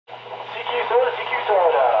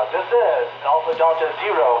Alpha Delta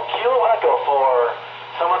Zero, Kilo Echo for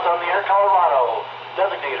Summits on the Air, Colorado.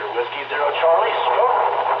 Designator, Whiskey Zero Charlie, stroke,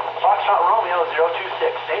 Foxtrot Romeo 026,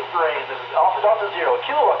 St. Vrain. This is Alpha Delta Zero,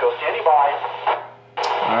 Kilo Echo, standing by.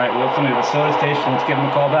 All right, Wilson at the SOTA station. Let's give him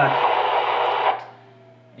a call back.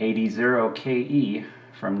 80KE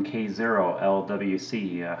from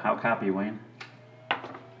K0LWC. How copy, Wayne?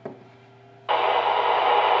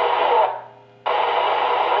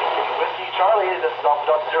 Whiskey Charlie, this is Alpha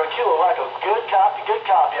Delta Zero, Kilo Echo. Good copy, good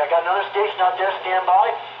copy. I got another station out there, stand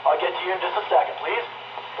by. I'll get to you in just a second, please.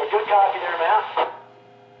 But good copy there, man.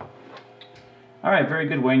 All right, very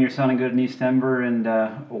good, Wayne. You're sounding good in East Denver. And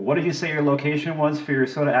what did you say your location was for your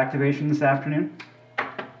SOTA activation this afternoon?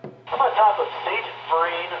 I'm on top of St.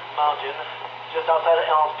 Vrain Mountain, just outside of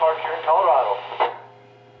Elms Park here in Colorado.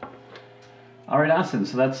 All right, awesome.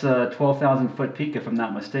 So that's a 12,000-foot peak, if I'm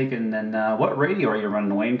not mistaken. And what radio are you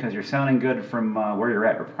running, Wayne? Because you're sounding good from where you're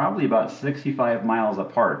at. We're probably about 65 miles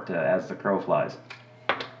apart as the crow flies.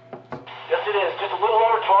 Yes, it is. Just a little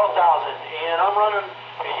over 12,000. And I'm running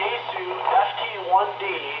a Yaesu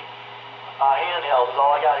FT1DR handheld is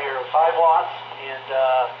all I got here. 5 watts. And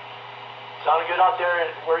sounding good out there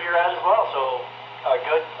where you're at as well. So a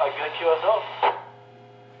good QSO.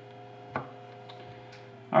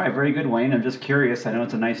 All right, very good, Wayne. I'm just curious. I know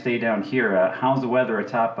it's a nice day down here. How's the weather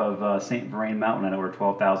atop of St. Vrain Mountain at over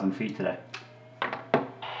 12,000 feet today?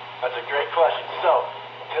 That's a great question. So,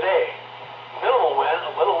 today, minimal wind,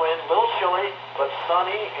 a little chilly, but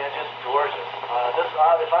sunny and just gorgeous.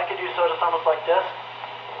 If I could do SOTA summits like this,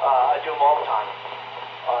 I do them all the time.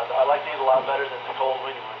 I like these a lot better than the cold,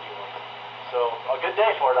 windy ones. So, a good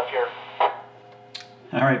day for it up here.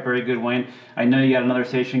 All right, very good, Wayne. I know you got another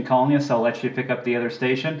station calling you, so I'll let you pick up the other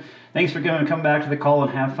station. Thanks for coming back to the call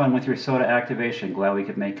and have fun with your SOTA activation. Glad we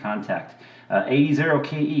could make contact.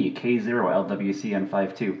 80KE, K0LWC on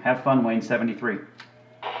 52. Have fun, Wayne, 73. 73,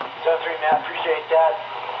 Matt, appreciate that.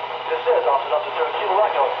 This is Alpha Delta Zero, Kilo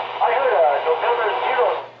Echo. I heard November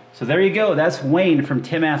 0. So there you go. That's Wayne from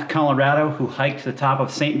Timoth, Colorado, who hiked to the top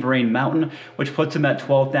of St. Vrain Mountain, which puts him at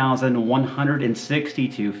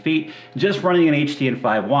 12,162 feet, just running an HT and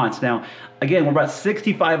 5 watts. Now, again, we're about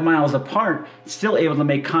 65 miles apart, still able to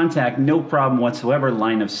make contact, no problem whatsoever,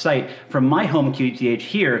 line of sight, from my home QTH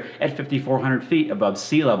here at 5,400 feet above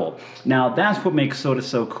sea level. Now, that's what makes SOTA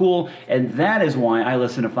so cool, and that is why I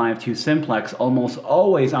listen to 5.2 Simplex almost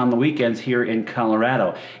always on the weekends here in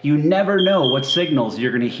Colorado. You never know what signals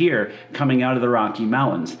you're going to hear coming out of the Rocky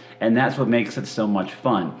Mountains, and that's what makes it so much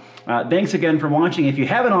fun. Thanks again for watching. If you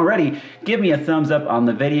haven't already, give me a thumbs up on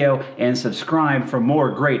the video and subscribe for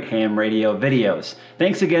more great ham radio videos.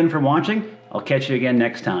 Thanks again for watching. I'll catch you again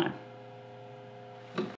next time.